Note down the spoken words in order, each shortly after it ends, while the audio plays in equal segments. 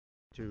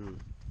to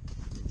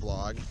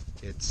vlog.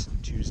 It's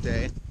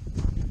Tuesday,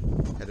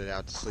 headed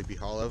out to Sleepy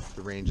Hollow.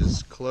 The range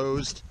is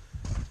closed.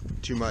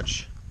 Too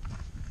much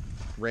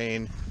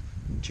rain,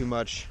 too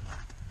much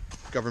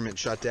government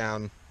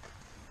shutdown.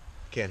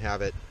 Can't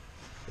have it.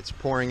 It's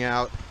pouring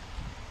out.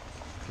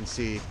 You can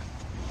see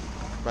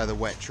by the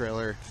wet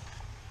trailer.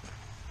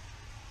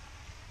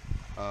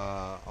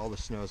 All the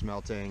snow's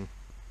melting.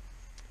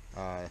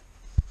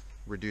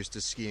 Reduced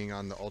to skiing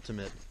on the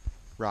ultimate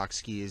rock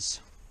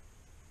skis.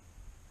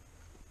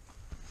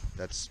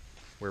 That's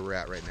where we're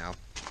at right now.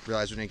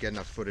 Realized we didn't get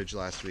enough footage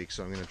last week,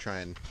 so I'm going to try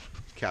and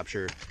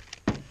capture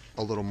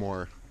a little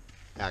more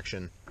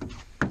action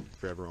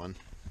for everyone.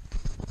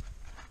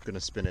 Gonna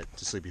spin it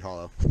to Sleepy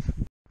Hollow.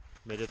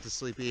 Made it to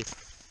Sleepy.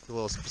 A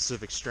little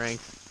specific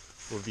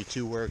strength. Will be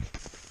 2 work.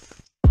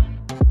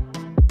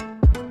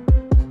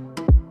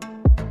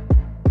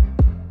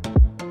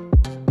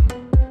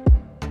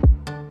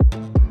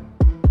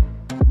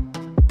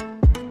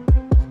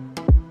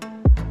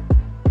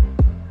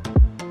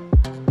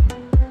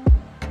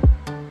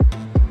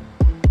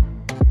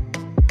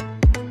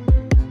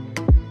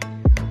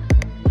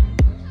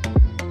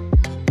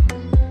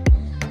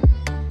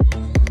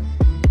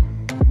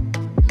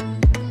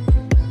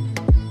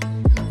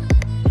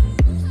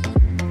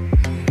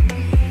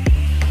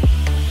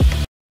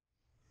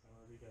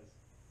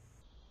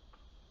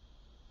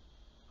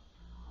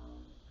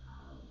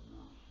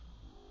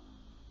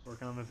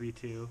 Working on the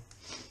V2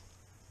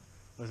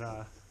 was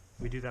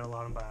we do that a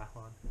lot in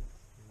biathlon.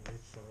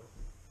 So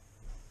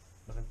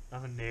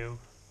nothing new.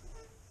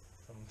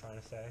 That's what I'm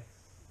trying to say.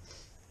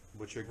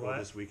 What's your goal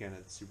this weekend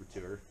at Super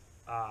Tour?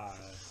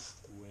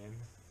 Win.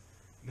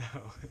 No.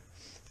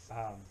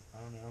 I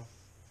don't know.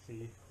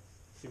 See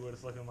what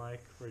it's looking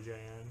like for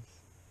JNs,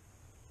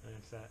 and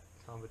it's that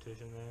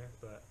competition there,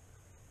 but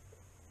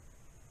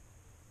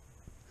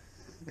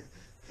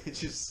It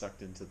just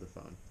sucked into the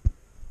phone.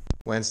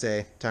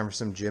 Wednesday, time for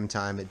some gym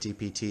time at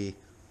DPT.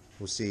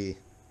 We'll see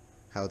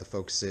how the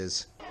focus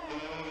is.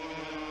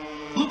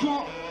 Look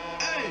on,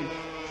 hey,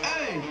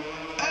 hey,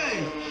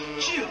 hey,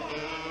 chill,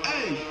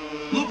 hey,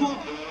 look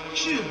on,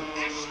 chill. Look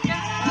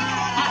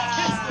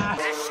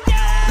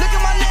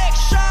at my legs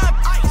shine,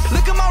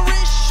 look at my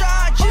wrist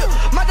shine, chill.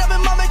 My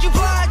diamond mom make you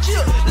blind,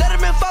 chill. Let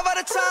him in 5 at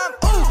a time,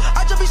 ooh.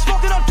 I just be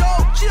smoking on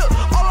dope, chill.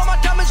 All of my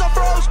diamonds are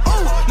froze,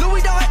 ooh.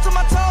 Louis down head to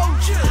my toe,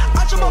 chill.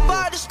 I just my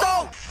body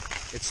stove.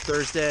 It's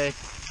Thursday,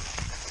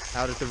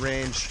 out at the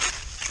range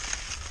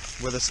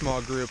with a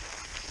small group.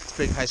 It's a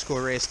big high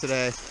school race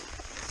today,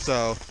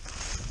 so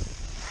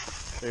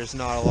there's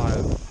not a lot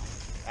of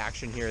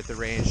action here at the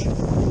range,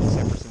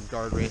 except for some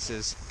guard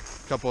races.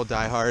 A couple of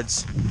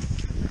diehards,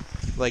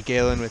 like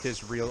Galen with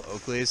his real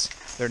Oakleys.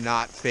 They're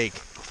not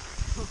fake.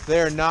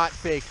 They're not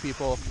fake,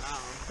 people. No,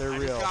 they're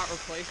real. I just got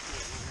replaced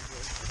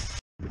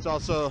with it. It's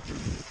also,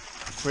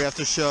 we have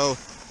to show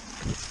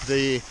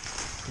the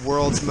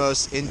world's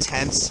most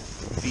intense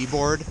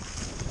V-board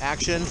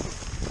action.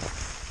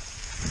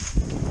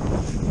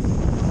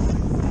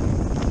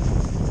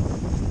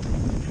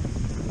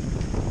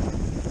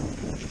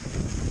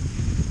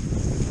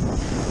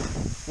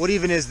 What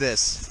even is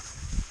this?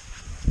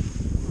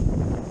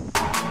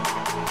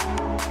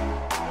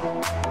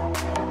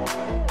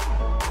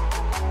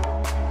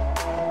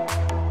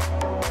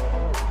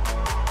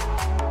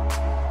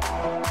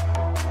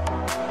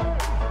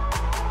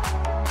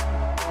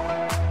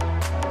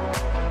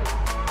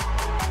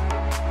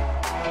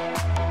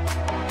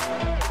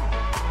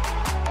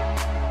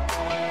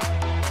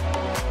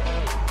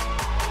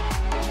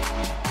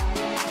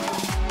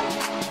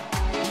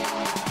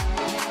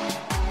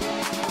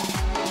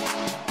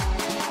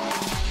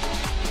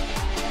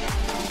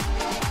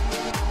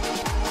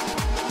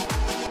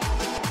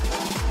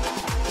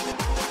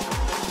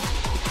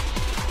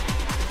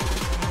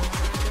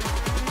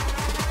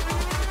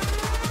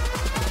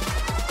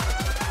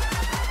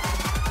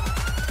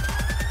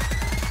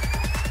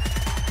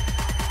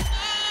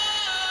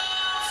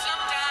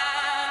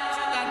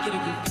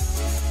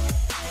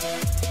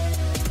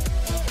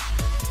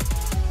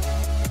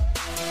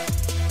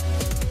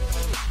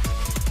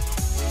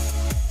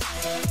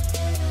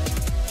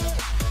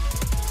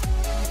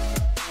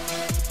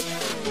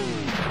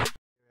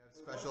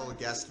 Special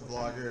guest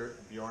vlogger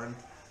Bjorn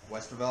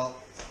Westervelt.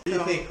 What do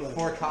you think,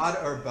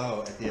 Fourcade or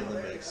bow at the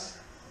Olympics?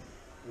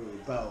 Ooh,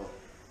 bow.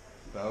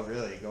 Bow,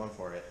 really? Going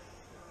for it.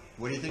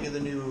 What do you think of the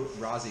new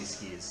Rossi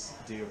skis?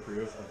 Do you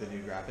approve of the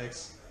new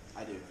graphics?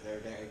 I do. They're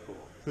very cool.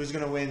 Who's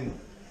going to win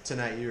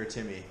tonight, you or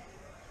Timmy?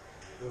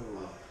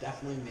 Ooh,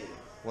 definitely me.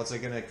 What's it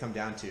going to come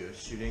down to?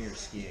 Shooting or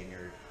skiing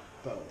or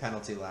Both.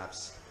 penalty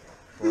laps?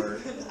 Or,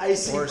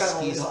 Icing or ski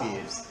penalty speed?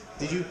 laps.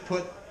 Did you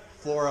put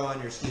fluoro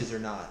on your skis or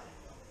not?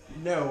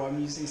 No, I'm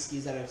using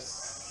skis that have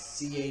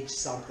CH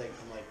something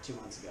from like 2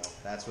 months ago.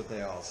 That's what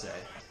they all say.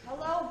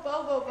 Hello,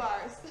 Bobo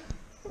Bars.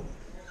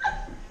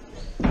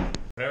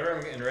 Whenever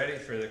I'm getting ready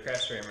for the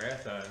Craftsbury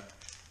Marathon,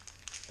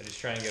 I just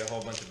try and get a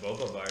whole bunch of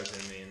Bobo bars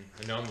in me, and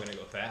I know I'm going to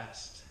go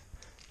fast.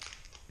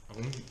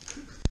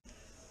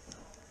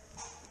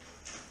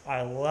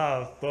 I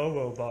love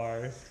Bobo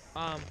bars.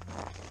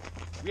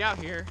 We out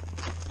here.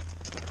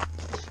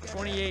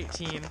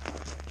 2018.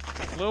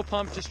 Lil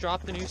Pump just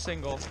dropped a new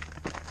single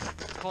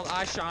called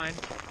I Shine.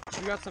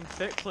 We got some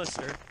thick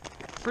clister.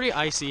 Pretty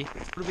icy.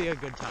 It'll be a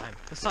good time.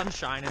 The sun's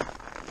shining.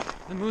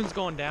 The moon's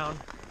going down.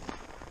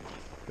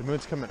 The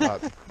moon's coming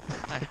up.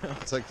 I know.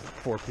 It's like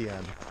 4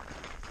 p.m.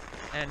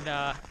 And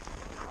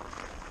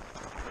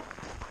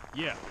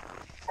yeah.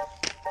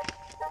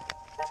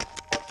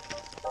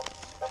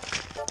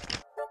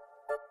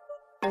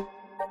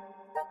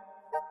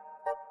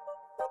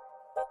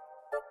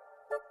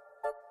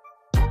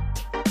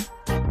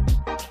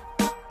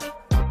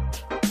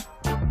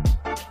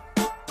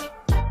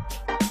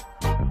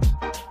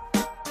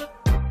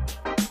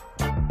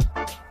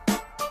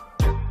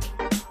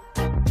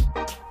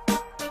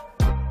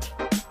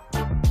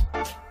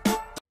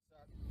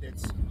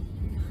 It's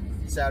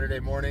Saturday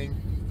morning.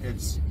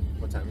 It's,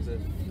 what time is it?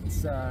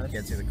 It's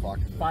Can't see the clock.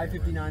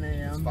 5:59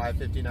 a.m. It's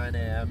 5:59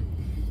 a.m.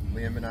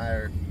 Liam and I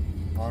are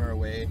on our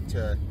way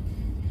to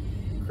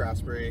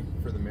Craftsbury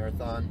for the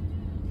marathon.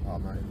 Oh,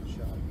 I'm not in the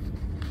shot.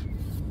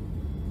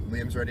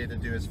 Liam's ready to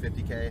do his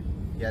 50K.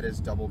 He had his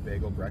double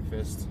bagel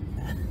breakfast.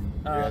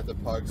 We have the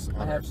Pugs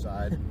on our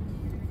side,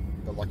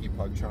 the Lucky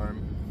Pug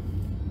Charm,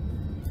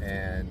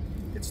 and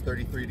it's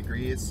 33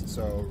 degrees,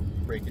 so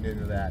breaking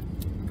into that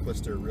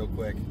blister real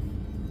quick.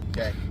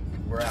 Okay,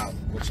 we're out.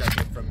 We'll check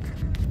in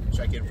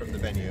from the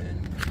venue.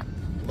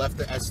 Left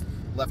the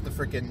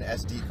freaking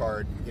SD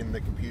card in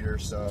the computer,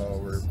 so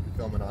we're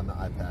filming on the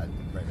iPad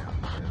right now.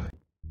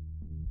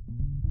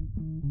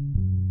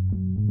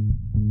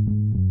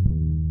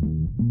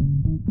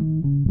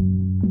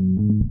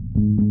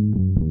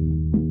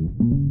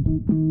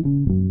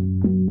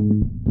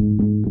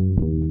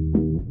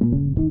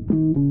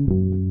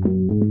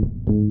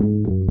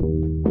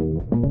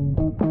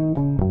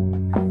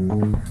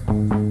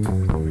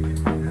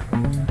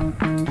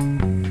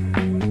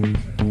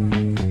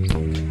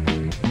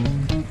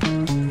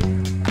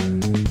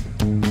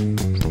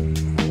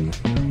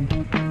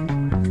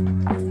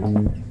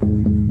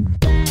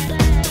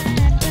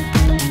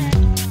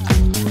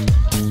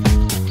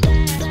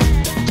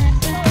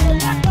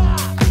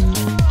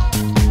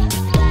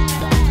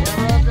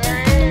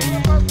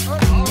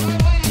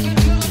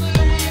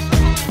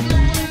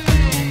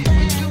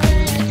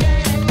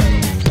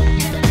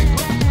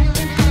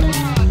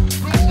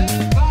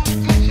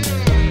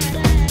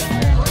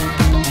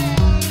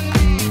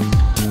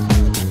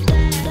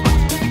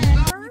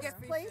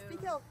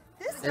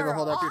 This You ever are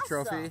hold up your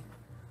awesome. trophy?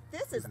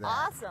 This is that?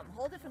 awesome.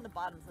 Hold it from the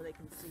bottom so they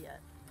can see it.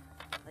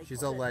 Like,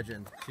 She's a hold it.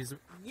 legend. She's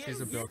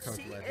a Bill Coke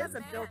She legend. is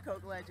a Bill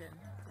Coke legend.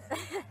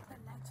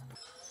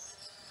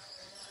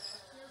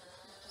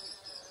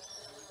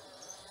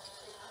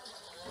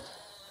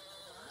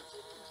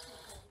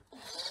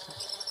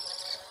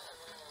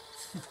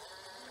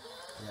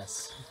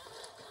 Yes.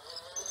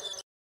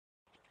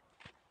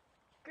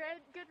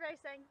 Good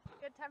racing.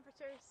 Good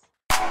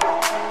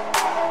temperatures.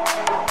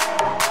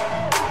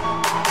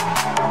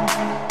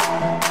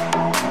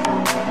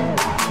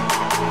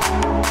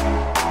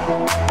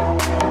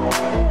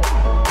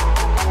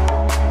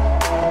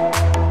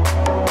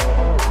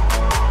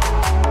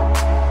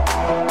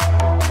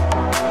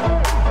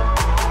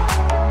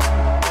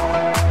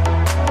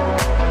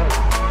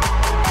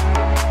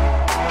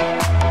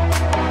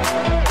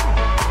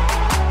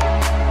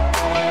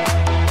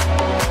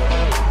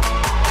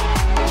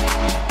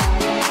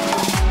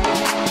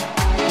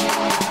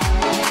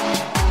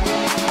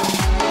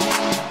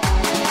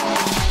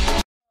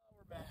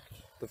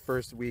 The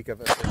first week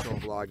of official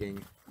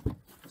vlogging.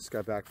 Just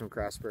got back from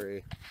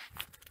Craftsbury.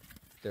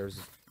 There's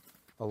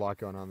a lot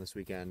going on this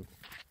weekend.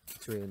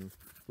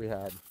 We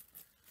had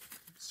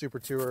Super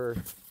Tour,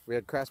 we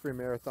had Craftsbury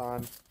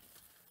Marathon,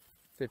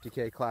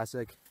 50K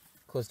Classic,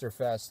 Clister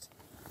Fest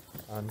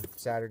on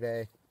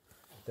Saturday.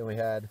 Then we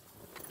had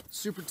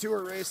Super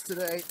Tour race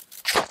today.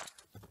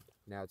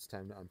 Now it's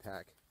time to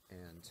unpack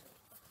and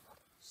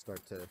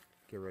start to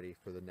get ready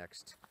for the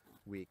next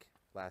week.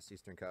 Last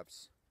Eastern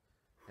Cups.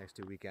 Next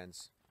 2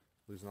 weekends.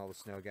 Losing all the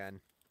snow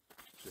again.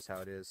 Just how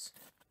it is.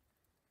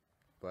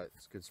 But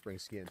it's good spring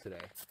skiing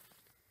today.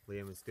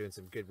 Liam is doing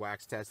some good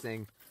wax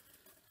testing.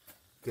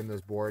 Getting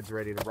those boards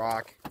ready to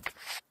rock.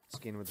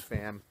 Skiing with the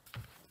fam.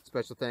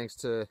 Special thanks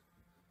to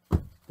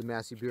the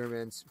Massey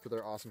Beermans for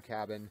their awesome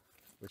cabin,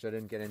 which I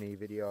didn't get any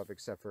video of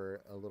except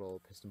for a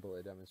little piston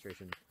bullet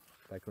demonstration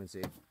by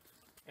Quincy.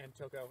 And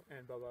Choco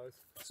and Bobo's.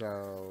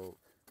 So,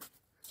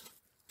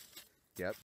 yep,